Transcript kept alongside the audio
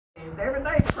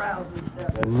everyday trials and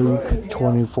stuff. Luke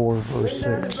 24, verse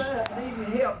We're not 6. about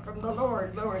needing help from the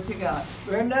Lord, glory to God.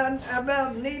 We're not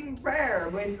about needing prayer.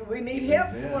 We need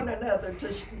help from one another,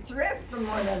 to strength from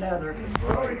one another.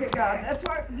 Glory to God. That's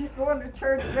what going to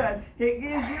church does. It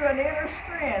gives you an inner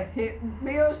strength. It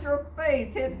builds your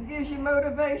faith. It gives you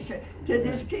motivation to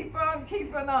just keep on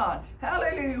keeping on.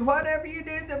 Hallelujah. Whatever you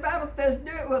do, the Bible says,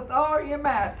 do it with all your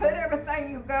might. Put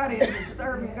everything you've got into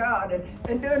serving God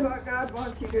and doing what God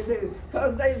wants you to do.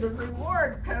 Because there's a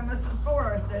reward coming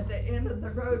for us at the end of the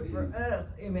road for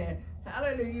us. Amen.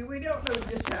 Hallelujah. We don't know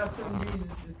just how soon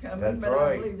Jesus is coming, but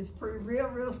I believe it's pretty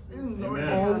real soon, Lord.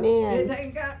 Amen. It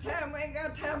ain't got time. We ain't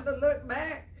got time to look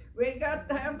back. We ain't got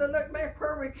time to look back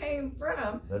where we came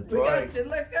from. We got to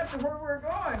look up to where we're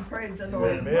going, praise the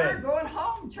Lord. Amen. We're going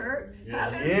home, church.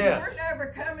 Hallelujah. Yeah. We're never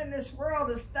coming this world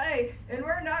to stay, and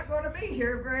we're not going to be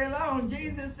here very long.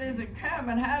 Jesus isn't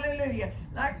coming. Hallelujah.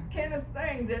 Like Kenneth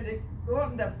sings, that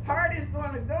the party's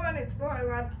going to go, and it's going to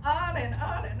run on and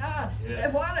on and on. Yeah.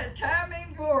 And what a time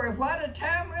in glory. What a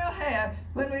time we'll have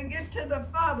when we get to the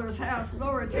Father's house.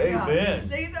 Glory to Amen. God.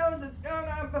 See those that's gone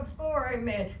on before,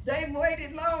 amen. They've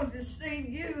waited long to see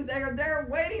you. They're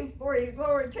waiting for you.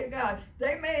 Glory to God.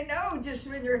 They may know just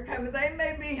when you're coming. They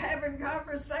may be having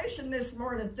conversation this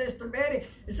morning, Sister Betty.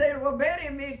 They said, well, Betty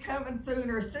will be coming soon,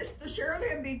 or Sister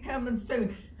Shirley will be coming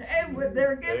soon. And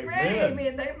they're getting ready,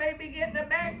 amen. They may be getting a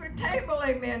banquet table,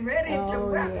 amen, ready to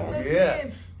welcome us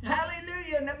in.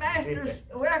 Hallelujah. And the Master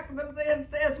welcomes them in,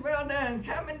 says, well done,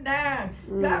 coming down.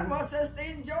 God wants us to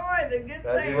enjoy the good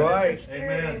things of the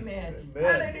Spirit. Amen.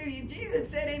 Hallelujah. Jesus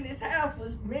said in his house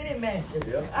was many mansions.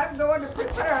 I'm going to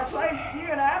prepare a place for you,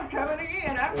 and I'm coming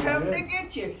again. I'm coming to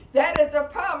get you. That is a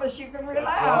promise you can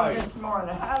rely on this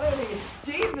morning. Hallelujah.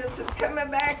 Jesus is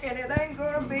coming back, and it ain't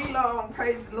going to be long.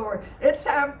 Praise the Lord. It's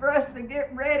time for us to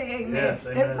get ready. Amen.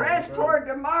 And press toward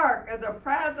the mark of the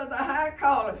prize of the high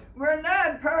calling. We're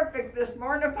not perfect this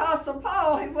morning. Apostle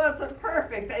Paul, he wasn't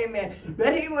perfect, amen.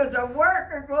 But he was a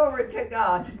worker, glory to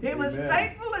God. He was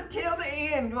faithful until the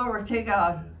end, glory to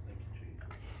God.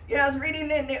 Yeah, I was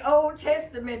reading in the Old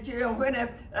Testament, you know, when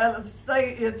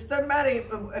say if somebody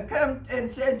come and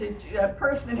said that a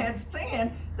person had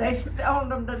sinned, they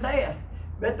stoned them to death.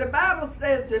 But the Bible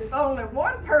says if only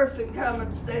one person come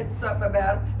and said something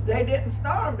about it, they didn't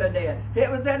stone them to death.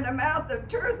 It was in the mouth of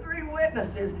 2 or 3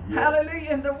 witnesses. Hallelujah.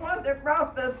 And the one that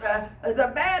brought the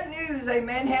bad news,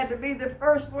 amen, had to be the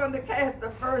first one to cast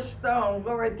the first stone.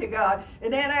 Glory to God.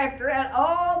 And then after that,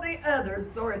 all the others,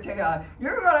 glory to God.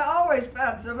 You're going to always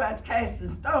find somebody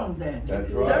casting stones at you.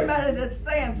 That's right. Somebody that's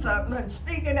saying something and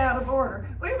speaking out of order.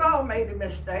 We've all made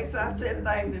mistakes. I've said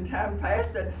things in time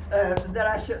past that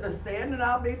I shouldn't have said, and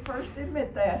I'll be first to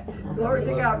admit that. Glory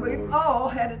to God. We've all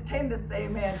had a tendency,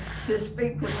 amen, to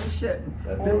speak when we shouldn't.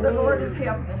 But the Lord is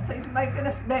helping us. He's making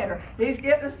us better. He's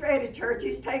getting us ready, church.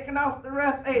 He's taking off the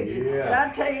rough edges. And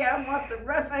I tell you, I want the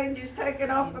rough edges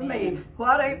taken off of me.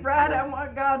 What ain't right, I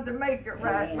want God to make it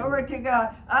right. Glory to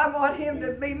God. I want him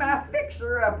to be my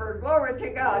fixer-upper. Glory to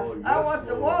God. I want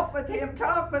to walk with him,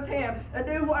 talk with him, and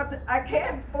do what I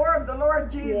can for the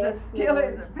Lord Jesus till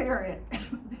his appearance,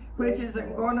 which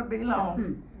isn't going to be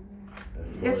long.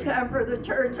 It's time for the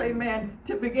church, amen,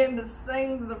 to begin to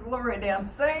sing the glory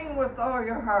down. Sing with all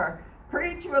your heart.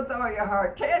 Preach with all your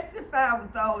heart. Testify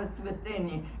with all that's within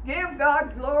you. Give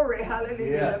God glory.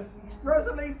 Hallelujah.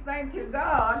 Rosalie sang to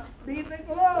God be the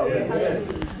glory.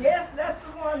 Hallelujah. Yes, that's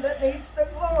the one that needs the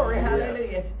glory.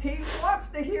 Hallelujah. He wants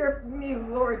to hear from you.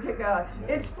 Glory to God.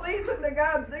 It's pleasing to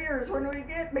God's ears when we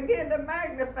begin to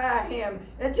magnify him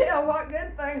and tell what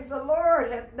good things the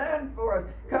Lord has done for us.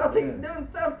 Because he's doing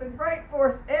something great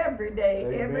for us every day.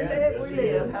 Every day that we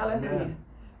live. Hallelujah.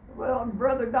 Well,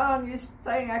 Brother Don, you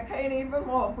saying I can't even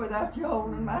walk without you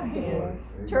holding my hand.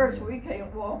 Church, we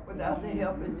can't walk without the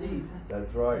help of Jesus.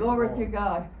 That's right. Glory to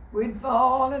God. We'd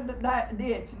fall in the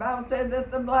ditch. The Bible says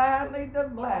that the blind lead the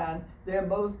blind. They'll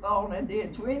both fall in a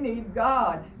ditch. We need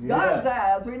God. God's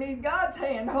eyes. We need God's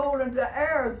hand holding to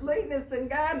ours, leading us and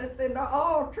guiding us into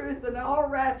all truth and all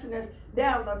righteousness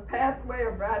down the pathway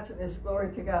of righteousness.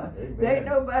 Glory to God. There ain't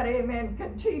nobody, amen,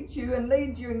 can teach you and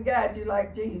lead you and guide you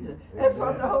like Jesus. That's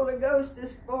what the Holy Ghost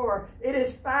is for. It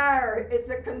is fire. It's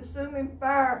a consuming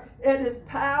fire. It is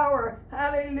power.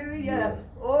 Hallelujah.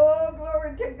 Oh,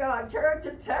 glory to God. Church,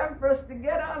 it's time for us to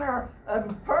get on our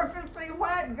perfectly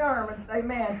white garments,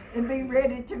 amen, and be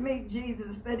ready to meet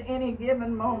Jesus at any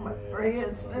given moment, for he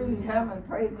is soon coming.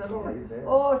 Praise the Lord.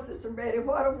 Oh, Sister Betty,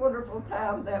 what a wonderful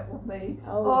time that will be.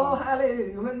 Oh,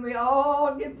 hallelujah. When we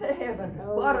all get to heaven,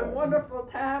 what a wonderful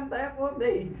time that will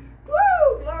be.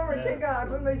 Woo! Glory to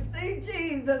God. When we see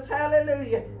Jesus,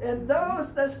 hallelujah, and the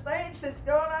saints that's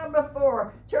gone on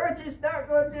before, church is not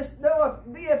going to just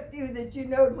be a few that you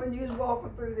know when you was walking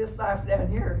through this life down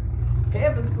here.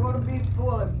 Heaven's going to be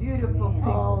full of beautiful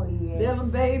people. Oh, yes. Little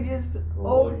babies,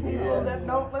 old people that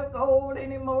don't look old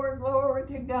anymore. Glory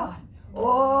to God.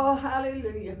 Oh,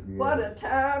 hallelujah. What a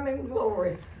time in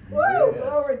glory. Woo!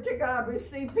 Glory to God. We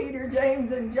see Peter,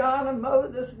 James, and John, and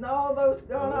Moses, and all those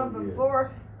going on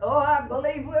before. Oh, I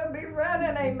believe we'll be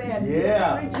running, amen.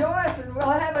 Yeah. Rejoice, and we'll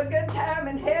have a good time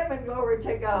in heaven, glory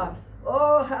to God.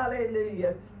 Oh,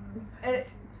 hallelujah. And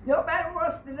nobody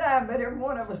wants to die, but every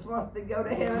one of us wants to go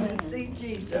to heaven and see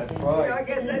Jesus. That's right. So I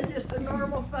guess that's just a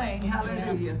normal thing.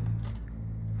 Hallelujah.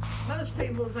 Most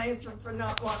people's answer for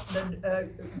not wanting to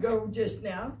go just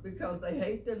now is because they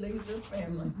hate to leave their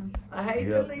family. I hate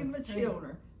to leave my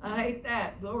children. I hate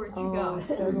that. Glory to God.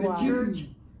 But church,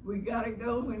 we got to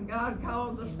go when God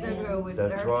calls us to go. It's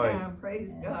That's our right. time.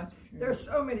 Praise God. There's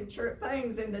so many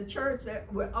things in the church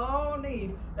that we all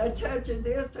need. A touch of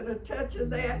this and a touch of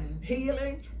that.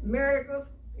 Healing, miracles.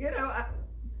 You know,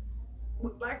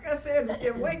 like I said,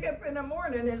 to wake up in the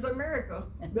morning is a miracle.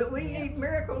 But we need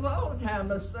miracles all the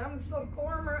time of some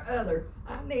form or other.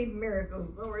 I need miracles.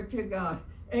 Glory to God.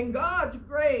 And God's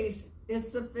grace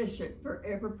is sufficient for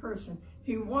every person.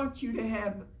 He wants you to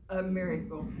have a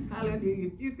miracle. Hallelujah.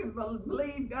 If you can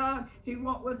believe God, He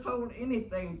won't withhold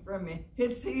anything from you.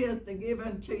 It's His to give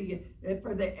unto you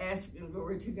for the asking.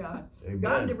 Glory to God. Amen.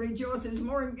 God rejoices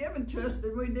more in giving to us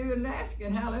than we do in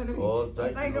asking. Hallelujah. Oh,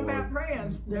 thank Think you, about Lord.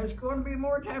 praying. There's going to be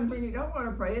more times when you don't want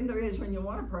to pray than there is when you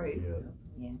want to pray.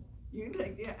 Yeah. You can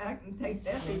take, I can take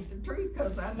that as the truth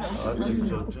because I know. I think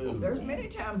so too. There's many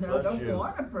times I Bless don't you.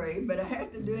 want to pray, but I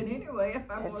have to do it anyway if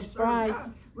I want to That's serve right.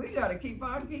 God. We got to keep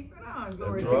on keeping on.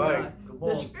 Glory That's to right. God. Come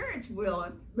The on. spirit's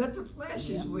willing, but the flesh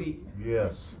is weak.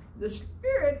 Yes. The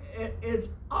spirit is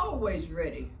always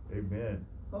ready. Amen.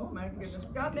 Oh my goodness.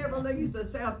 God never leaves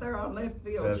us out there on left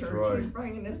field, That's church. right. He's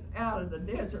bringing us out of the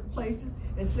desert places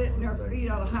and setting our feet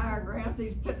on higher ground.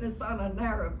 He's putting us on a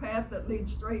narrow path that leads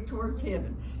straight towards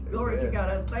heaven. Glory to Amen. God.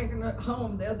 I was thinking at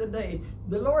home the other day.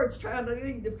 The Lord's trying to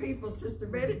lead the people, Sister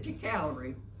Betty, to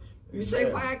Calvary. You say,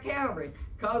 Amen. why Calvary?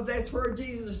 Because that's where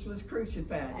Jesus was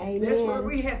crucified. Amen. That's where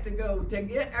we have to go to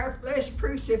get our flesh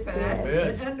crucified Amen.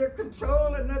 and under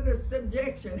control and under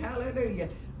subjection. Hallelujah.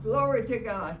 Glory to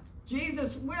God.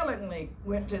 Jesus willingly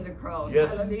went to the cross. Yes,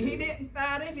 Hallelujah. he He did. didn't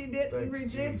fight it. He didn't Thank you,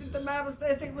 resist it. Jesus. The Bible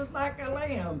says he was like a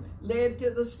lamb led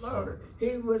to the slaughter. He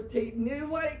knew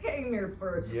what he came here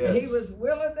for. Yes. And he was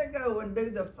willing to go and do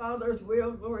the Father's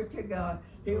will. Glory to God.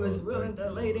 He was willing to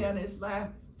lay down his life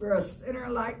for a sinner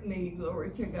like me, glory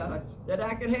to God, that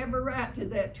I could have a right to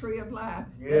that tree of life,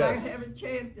 that I Yes. could have a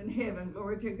chance in heaven,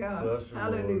 glory to God. Bless the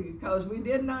Hallelujah. Because we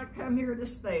did not come here to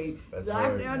stay. That's Life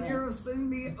right. down here will soon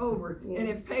be over, and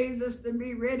it pays us to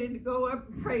be ready to go up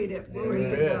and pray that, glory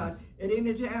to Amen. God. At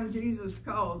any time Jesus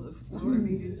calls us, glory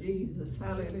be to Jesus.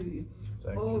 Hallelujah.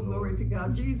 Thank Oh, you, glory Lord. to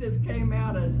God. Jesus came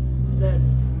out of the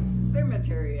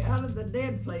cemetery, out of the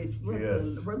dead place where,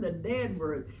 Yes. where the dead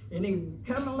were, and he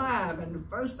come alive. And the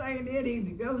first thing he did, he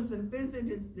goes and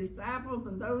visited his disciples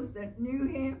and those that knew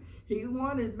him. He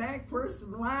wanted back where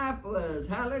some life was.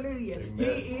 Hallelujah. Amen.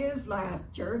 He is life,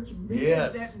 church. He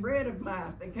Yes. is that bread of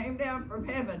life that came down from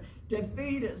heaven to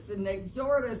feed us and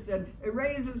exhort us and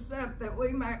raise us up that we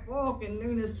might walk in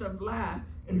newness of life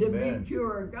and to Amen. be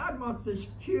pure. God wants us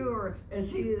pure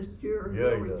as he is pure.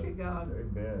 Yeah, Glory he does. to God.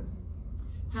 Amen.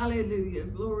 Hallelujah.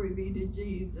 Glory be to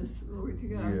Jesus. Glory to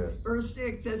God. Yes. Verse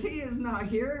 6 says, he is not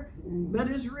here, but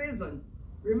is risen.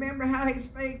 Remember how he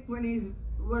spake when he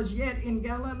was yet in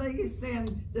Galilee,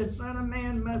 saying, the Son of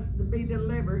Man must be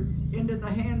delivered into the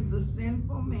hands of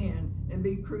sinful men and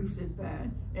be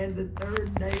crucified, and the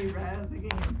third day rise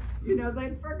again. You know,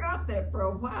 they'd forgot that for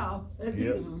a while. As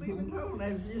Yes. Jesus even told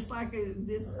us, just like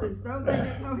this though they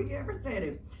didn't know he ever said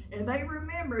it. And they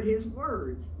remembered his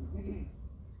words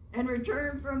and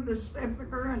returned from the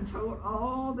sepulchre and told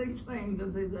all these things to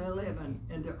the 11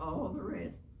 and to all the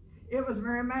rest. It was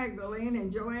Mary Magdalene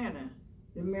and Joanna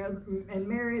and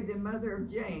Mary, the mother of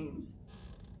James,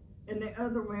 and the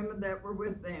other women that were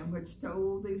with them, which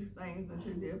told these things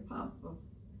unto the apostles.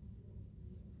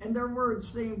 And their words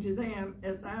seemed to them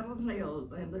as idle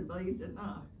tales, and they believed it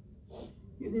not.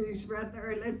 You know, he's right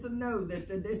there. It lets them know that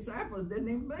the disciples didn't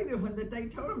even believe it when they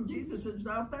told him Jesus is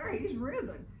not there. He's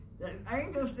risen. The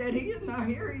angel said he is not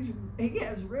here. He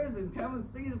has risen. Come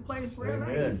and see the place where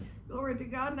they. Amen. Glory to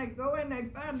God. And they go in, they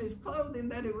find his clothing,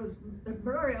 that it was the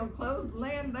burial clothes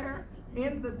laying there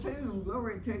in the tomb.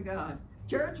 Glory to God.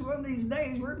 Church, one of these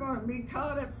days, we're going to be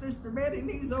caught up, Sister Betty, and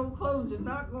these old clothes is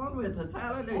not going with us.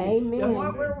 Hallelujah. Amen. And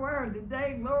what we're wearing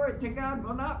today, glory to God,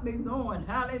 will not be going.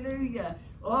 Hallelujah.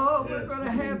 Oh, we're going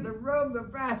to have the robe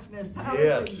of righteousness.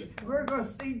 Hallelujah. Yes. We're going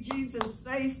to see Jesus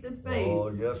face to face.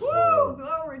 Oh, yes, Woo! Lord.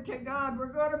 Glory to God. We're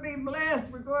going to be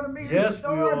blessed. We're going to be Yes,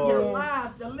 restored we to are.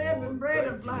 life, the living Lord, bread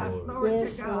thank of you, life. Lord. Glory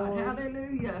Yes, to God. Lord.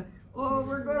 Hallelujah. Oh,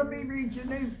 we're going to be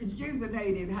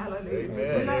rejuvenated. Hallelujah. Amen.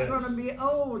 We're not Yes. going to be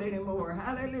old anymore.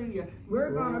 Hallelujah.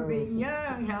 We're going to be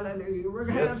young. Hallelujah. We're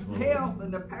going to Yes, have Lord. health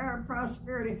and the power of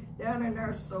prosperity down in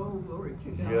our soul. Glory to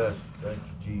God. Yes, thank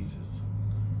you, Jesus.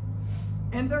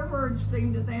 And their words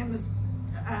seemed to them as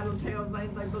idle tales,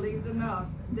 and they believed it not.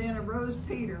 Then arose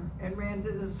Peter and ran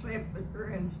to the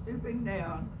sepulchre, and stooping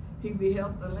down, he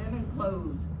beheld the linen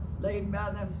clothes laid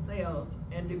by themselves,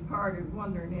 and departed,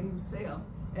 wondering in himself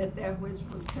at that which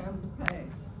was come to pass.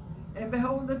 And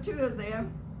behold, the two of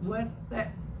them went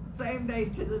that same day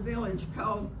to the village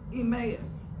called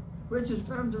Emmaus, which is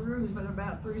from Jerusalem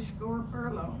about 80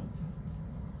 furlongs.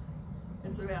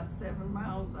 It's about 7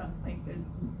 miles, I think,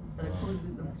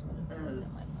 according to That's what it says in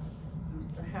my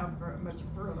how much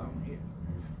a furlong is.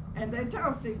 And they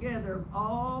talked together of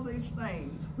all these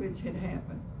things which had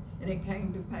happened. And it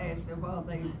came to pass that while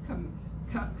they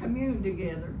communed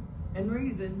together and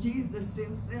reasoned, Jesus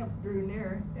himself drew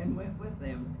near and went with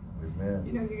them. Amen.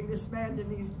 You know, you can just imagine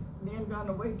these men going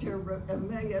away to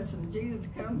Emmaus, and Jesus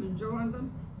comes and joins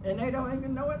them, and they don't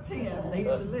even know it's him. He's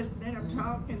listening to them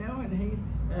talk, you know, and he's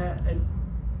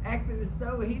acting as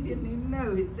though he didn't even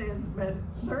know. He says, but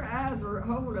their eyes were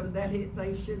holding that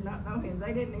they should not know him.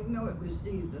 They didn't even know it was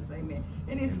Jesus. Amen.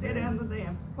 And he said unto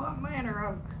them, what manner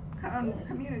of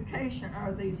communication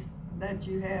are these that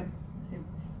you have?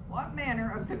 What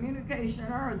manner of communication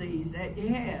are these that you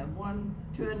have one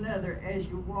to another as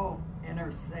you walk and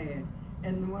are sad?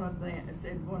 And one of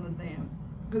them,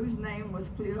 whose name was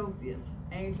Cleophas,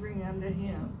 answering unto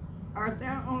him, art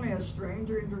thou only a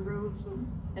stranger in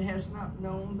Jerusalem, and hast not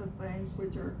known the things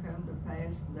which are come to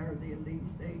pass there in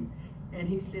these days? And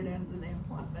he said unto them,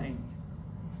 what things?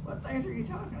 What things are you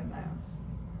talking about?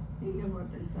 He knew what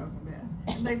they was talking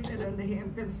about. And they said unto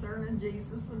him, concerning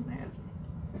Jesus of Nazareth,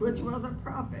 which was a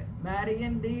prophet, mighty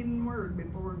in deed and word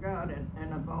before God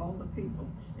and of all the people,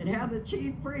 and how the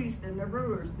chief priests and the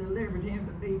rulers delivered him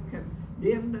to be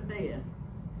condemned to death,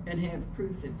 and have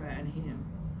crucified him.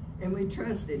 And we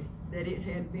trusted that it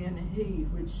had been he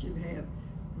which should have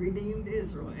redeemed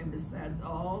Israel. And besides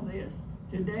all this,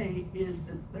 today is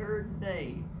the third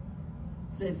day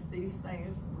since these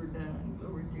things were done.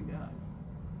 Glory to God.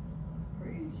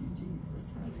 Praise you,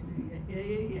 Jesus. Hallelujah.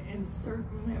 Yeah. And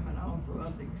certain women also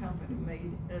of the company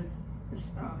made us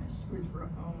astonished, which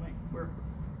were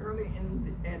early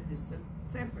at the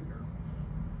sepulchre.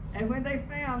 And when they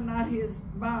found not his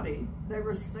body, they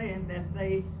were saying that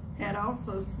they had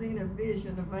also seen a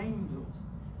vision of angels,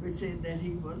 which said that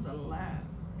he was alive.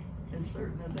 And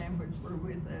certain of them which were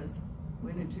with us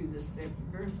went into the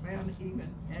sepulchre and found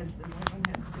even as the woman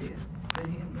had said, but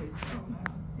him they saw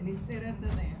not. And he said unto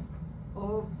them,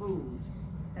 O fools,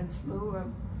 and slow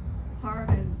of heart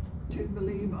and to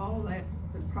believe all that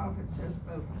the prophets have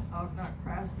spoken. Ought not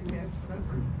Christ to have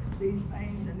suffered these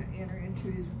things and enter into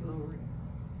his glory?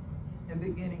 And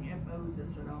beginning at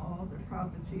Moses and all the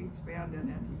prophets, he expounded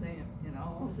unto them in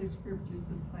all the scriptures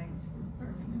the things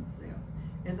concerning himself.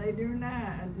 And they drew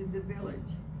nigh unto the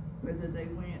village whither they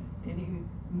went, and he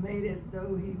made as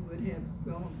though he would have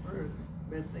gone further,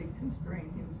 but they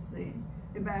constrained him, saying,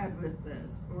 abide with us,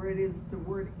 for it is the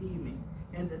word evening,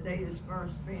 and the day is far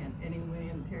spent. And he went in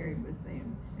and tarried with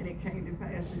them. And it came to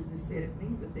pass, as he said at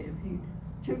meat with them, he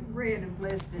took bread and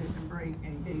blessed it and brake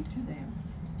and gave to them.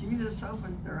 Jesus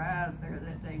opened their eyes there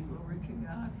that day. Glory to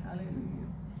God. Hallelujah.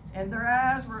 And their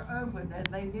eyes were opened, and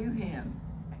they knew him,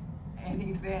 and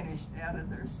he vanished out of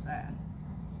their sight.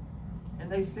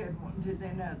 And they said one to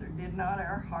another, did not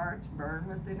our hearts burn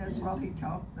within us while he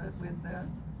talked with us?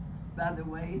 By the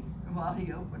way, while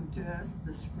he opened to us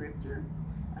the scripture.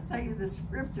 I tell you, the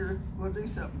scripture will do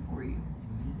something for you.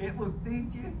 It will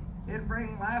feed you. It'll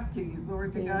bring life to you.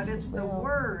 Glory to God. It's the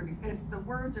word. It's the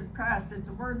words of Christ. It's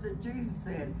the words that Jesus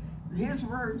said. His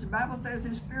words, the Bible says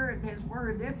his spirit and his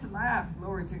word, it's life.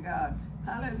 Glory to God.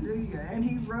 Hallelujah. And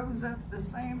he rose up the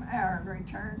same hour and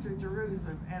returned to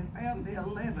Jerusalem and found the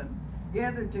 11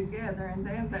 gathered together, and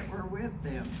them that were with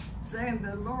them, saying,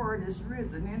 the Lord is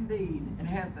risen indeed, and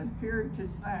hath appeared to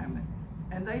Simon.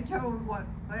 And they told what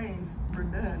things were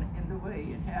done in the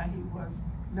way, and how he was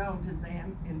known to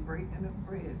them in breaking of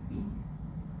bread.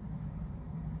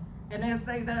 And as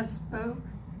they thus spoke,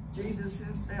 Jesus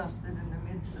himself stood in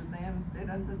the midst of them, and said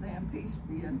unto them, peace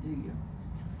be unto you.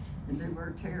 And they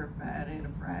were terrified and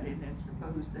affrighted, and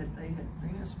supposed that they had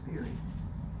seen a spirit.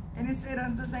 And he said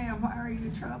unto them, Why are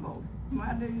you troubled?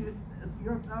 Why do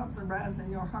your thoughts arise in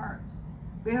your heart?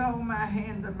 Behold my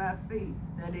hands and my feet,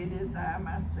 that it is I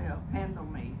myself. Handle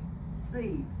me.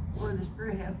 See, for the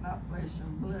spirit hath not flesh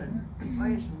and blood, but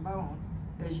flesh and bone,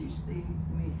 as you see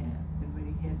me have. And when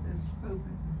he had thus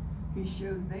spoken, he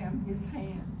showed them his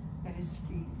hands and his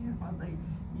feet. And while they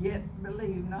yet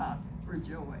believed not for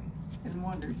joy and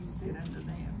wonder, he said unto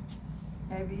them,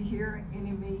 Have ye here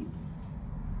any meat?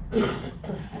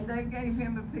 And they gave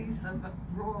him a piece of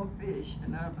broiled fish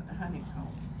and of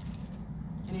honeycomb.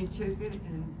 And he took it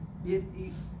and did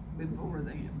eat before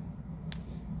them.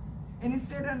 And he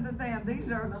said unto them,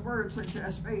 These are the words which I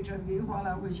spake unto you while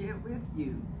I was yet with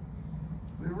you.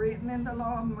 We're written in the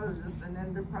law of Moses and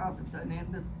in the prophets and in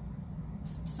the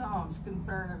Psalms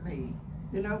concerning me.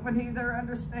 Then opened he their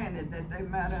understanding, that they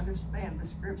might understand the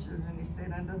scriptures. And he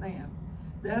said unto them,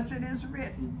 Thus it is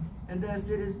written, and thus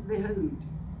it is behooved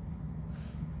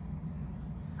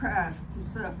Christ to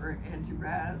suffer and to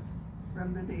rise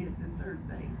from the dead the third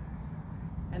day,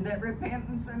 and that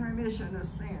repentance and remission of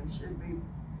sins should be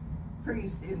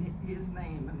preached in his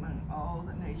name among all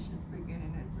the nations,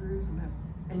 beginning at Jerusalem.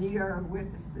 And ye are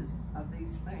witnesses of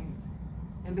these things.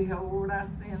 And behold, I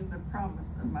send the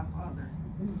promise of my Father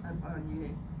upon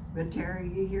you. But tarry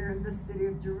ye here in the city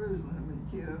of Jerusalem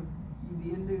until ye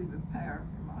be endued with power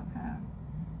from on high.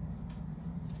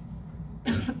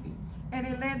 And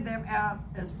he led them out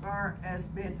as far as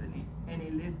Bethany, and he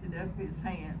lifted up his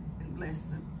hands and blessed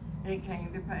them. And it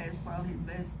came to pass, while he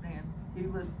blessed them, he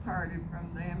was parted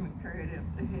from them and carried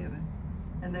up to heaven.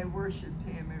 And they worshipped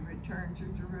him and returned to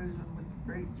Jerusalem with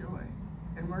great joy,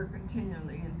 and were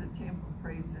continually in the temple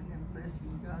praising and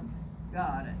blessing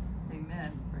God.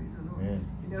 Amen. Praise the Lord. Amen.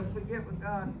 You know, if we get with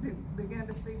God and begin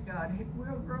to seek God,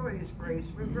 we'll grow in his grace.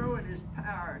 We'll grow in his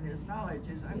power and his knowledge,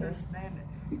 his understanding.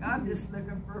 God just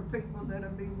looking for people that'll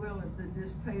be willing to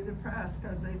just pay the price,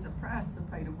 because there's a price to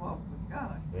pay to walk with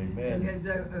God. Amen. And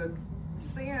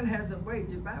sin has a wage.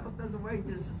 The Bible says the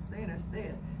wages of sin is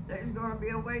death. There's going to be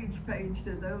a wage paid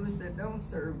to those that don't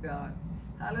serve God.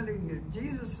 Hallelujah.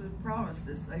 Jesus has promised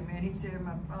this. Amen. He said, in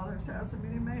my Father's house are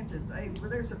many mansions. Hey, well,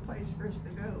 there's a place for us to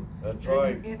go. That's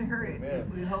right. Inherit if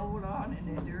we hold on and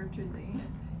endure to the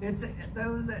end. It's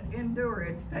those that endure.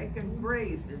 It's taking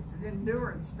grace. It's an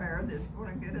endurance power that's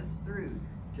going to get us through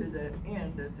to the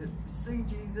end, to see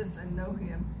Jesus and know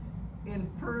him in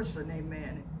person.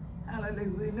 Amen. Hallelujah.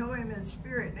 We know him in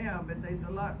spirit now, but there's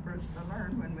a lot for us to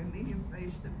learn when we meet him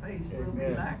face to face. We'll be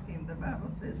like him, the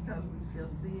Bible says, because we shall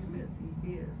see him as he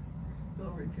is.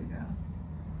 Glory to God.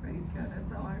 Praise God.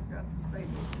 That's all I've got to say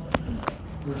this morning.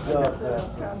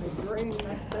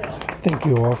 Thank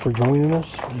you all for joining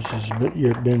us. This has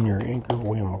been your anchor,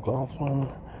 William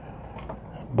McLaughlin,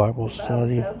 Bible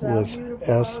study with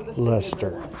S.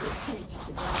 Lester.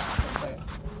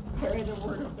 Carry the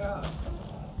word of God.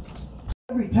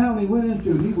 Every town he went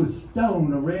into, he was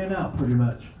stoned or ran out pretty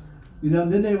much. You know,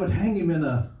 then they would hang him in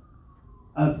a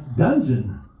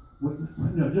dungeon.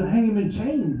 Just hang him in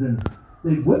chains, and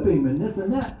they'd whip him and this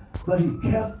and that. But he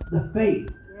kept the faith.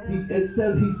 He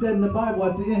said in the Bible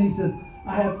at the end, he says,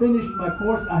 I have finished my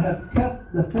course, I have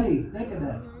kept the faith. Think of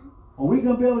that. Are we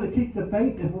going to be able to keep the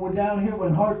faith if we're down here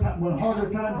when harder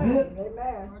times hit?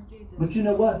 Amen. But you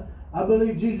know what? I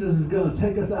believe Jesus is going to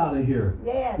take us out of here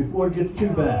before it gets too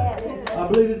bad. I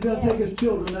believe he's going to take his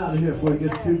children out of here before it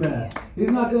gets too bad. He's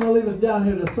not going to leave us down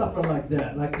here to suffer like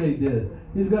that, like they did.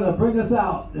 He's going to bring us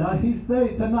out. He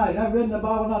said tonight, I read in the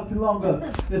Bible not too long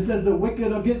ago, it says the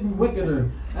wicked are getting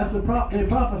wickeder. They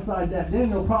prophesied that.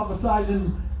 Daniel prophesied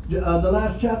in the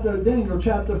last chapter of Daniel,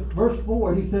 verse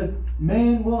 4, he said,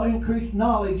 man will increase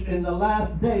knowledge in the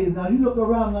last days. Now you look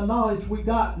around the knowledge we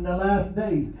got in the last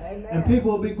days. Amen. And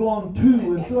people will be going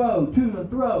to and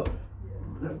fro.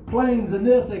 The planes and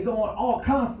this, they're going all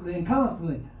constantly.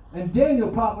 And Daniel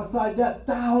prophesied that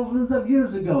thousands of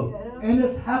years ago. Yeah. And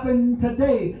it's happening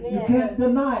today. Yeah. You can't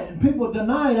deny it. And people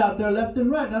deny it out there left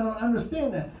and right. And I don't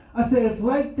understand that. I say it's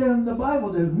right there in the Bible.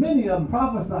 There's many of them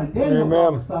prophesied. Daniel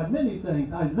prophesied many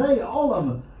things. Isaiah, all of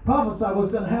them prophesied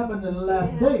what's going to happen in the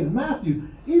last days. Matthew,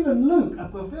 even Luke,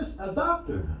 a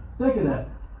doctor. Think of that.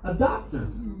 A doctor.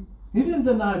 He didn't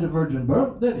deny the virgin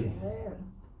birth, did he?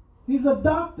 He's a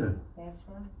doctor. That's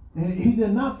right. And he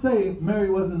did not say Mary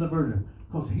wasn't a virgin,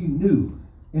 because he knew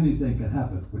anything could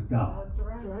happen with God.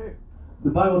 That's right.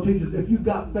 The Bible teaches if you've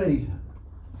got faith,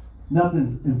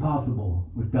 nothing's impossible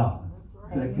with God.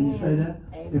 Right. Can you say that?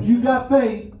 Amen. If you got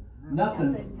faith,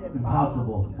 nothing's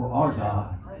impossible for our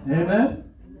God. Amen?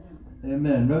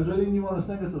 Amen. Rosaline, you want to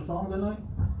sing us a song tonight?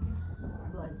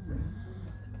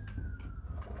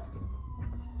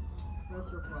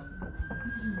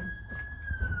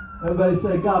 Everybody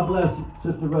say, God bless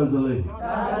Sister Rosalie.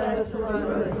 God bless Sister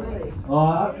Rosalie.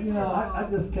 I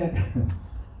just can't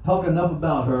talk enough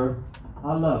about her.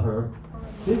 I love her.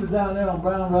 She was down there on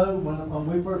Brown Road when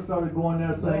we first started going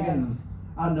there singing. Yes.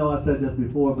 I know I said this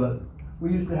before, but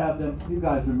we used to have them. You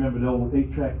guys remember the old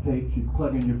 8-track tapes you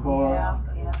plug in your car? Yeah.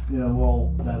 You know, we're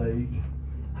all that age.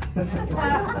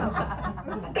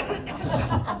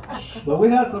 But we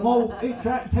had some old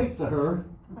 8-track tapes of her.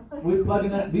 We plug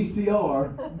in that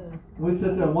VCR. We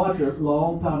sit there and watch her a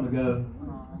long time ago,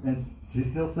 and she's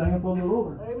still singing for the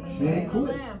Lord. Amen. She ain't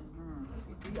quit.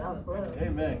 God bless.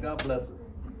 Amen. God bless her.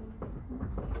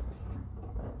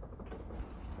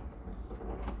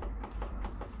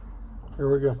 Here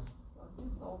we go.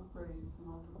 It's all praise and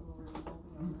all the glory and all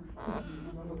the honor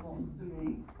and all belongs to me.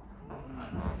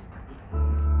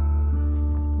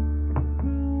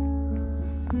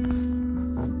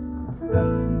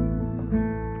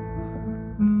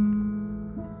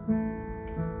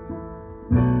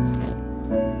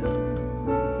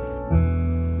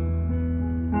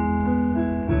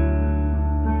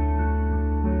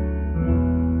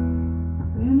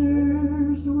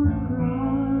 Sinners were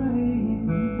crying,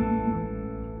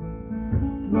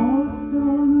 lost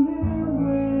on their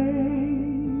ways.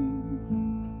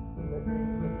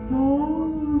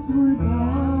 Souls were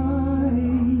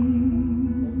dying,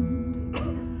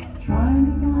 trying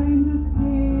to find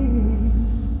escape.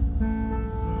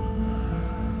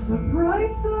 The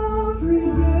price of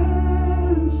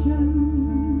redemption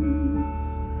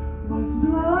was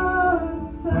blood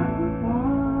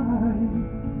sacrifice.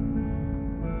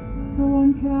 So on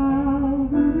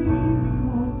Calvary's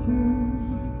altar,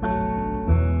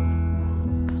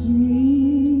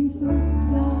 Jesus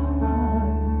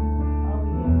died.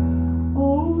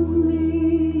 Only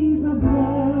the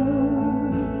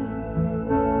blood,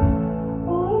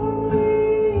 only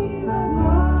the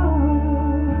blood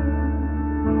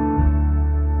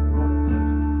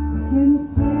can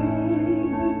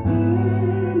save the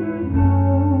sinner's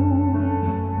soul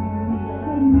and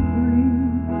set him free.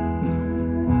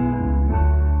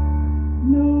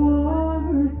 No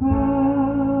other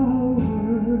power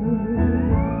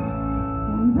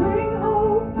can bring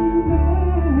hope to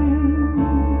man.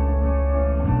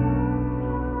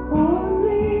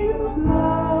 Only the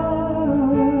blood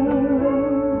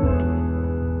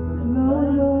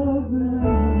of the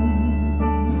Lamb.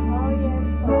 Oh, yes,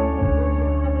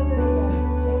 hallelujah, hallelujah.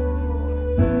 Yes,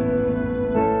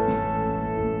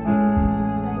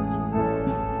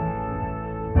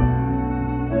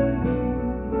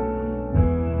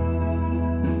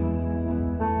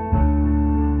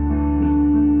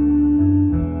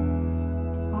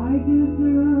 I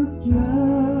deserve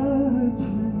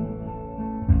judgment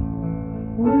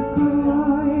for the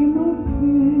crime of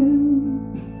sin.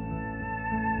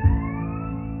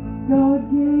 God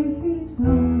gave His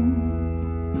Son,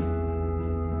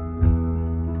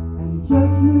 and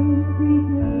judgment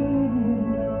began.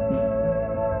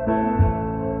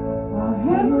 I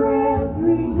have read 3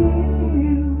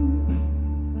 days,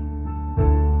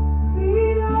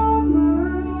 feet on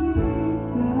mercy's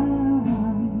side,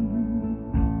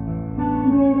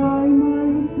 that I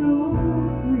might go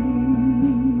free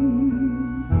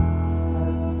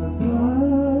as the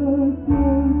blood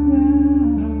flowed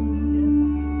down.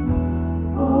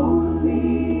 Only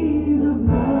the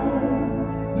blood,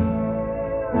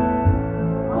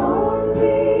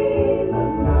 only the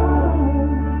blood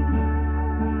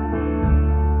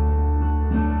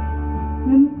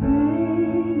can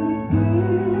save the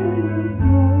sinner's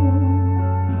soul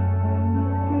and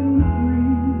set him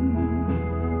free.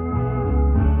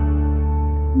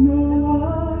 No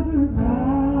other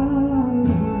power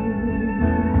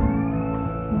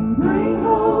can bring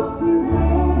hope to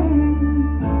man.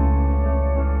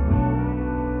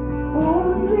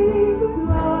 Only the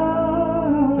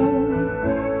blood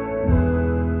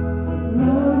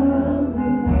of the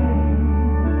Lamb.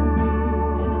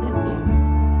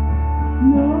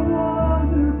 No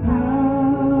other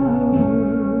power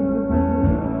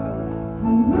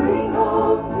can bring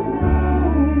hope to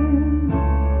man.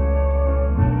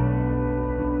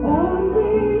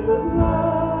 Only the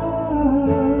blood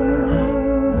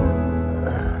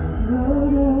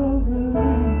of the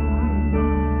Lamb.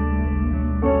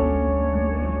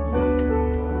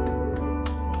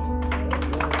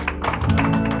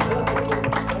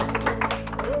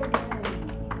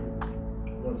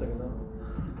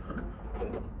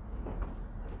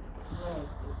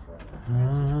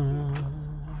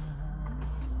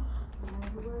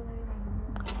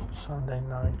 Sunday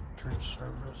night church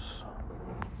service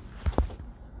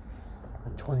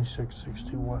at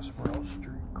 2660 West Merrill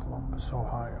Street, Columbus,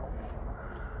 Ohio.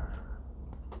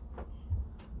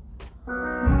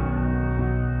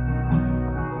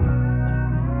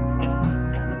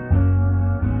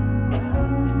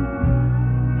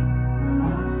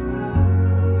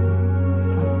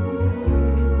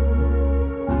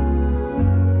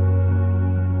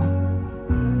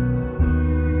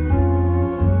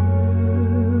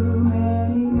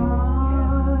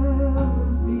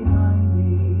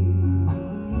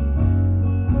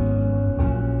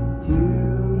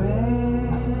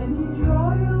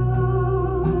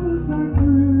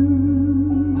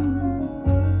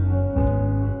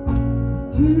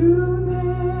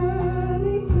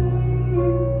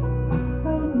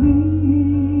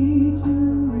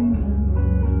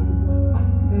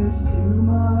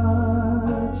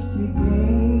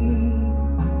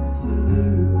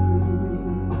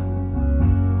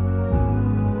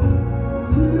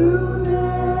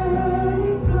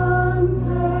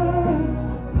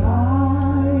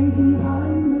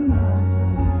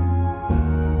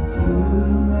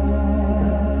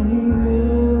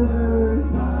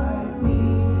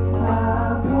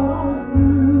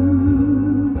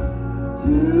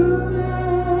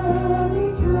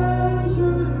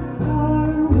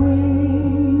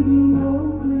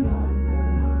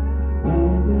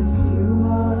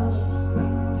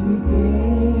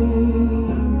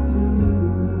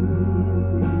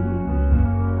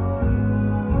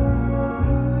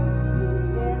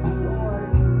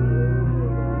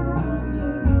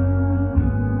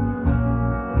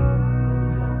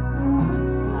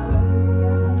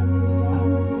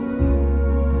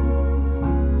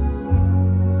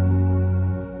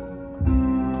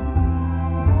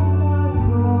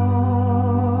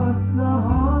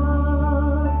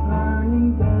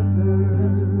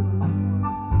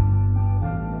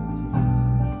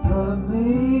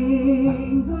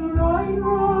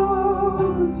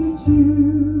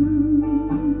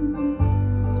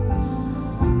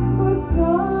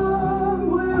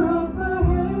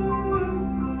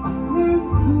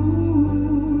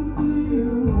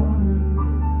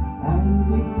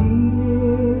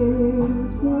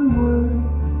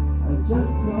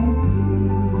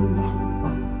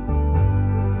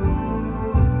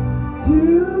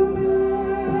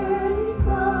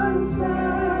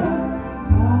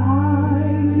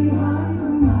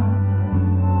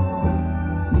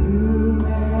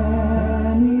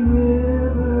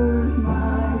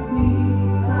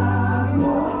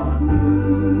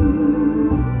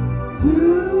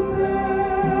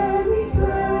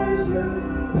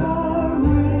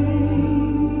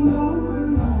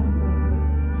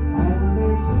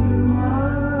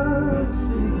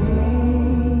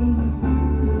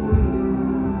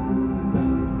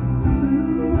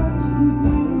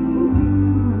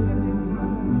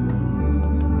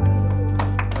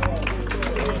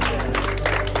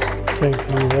 Thank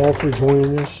you all for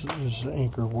joining us. This is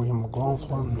Anchor William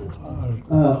McLaughlin.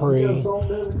 I pray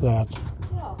that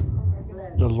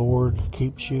the Lord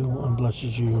keeps you and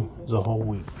blesses you the whole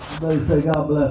week. Everybody say God bless.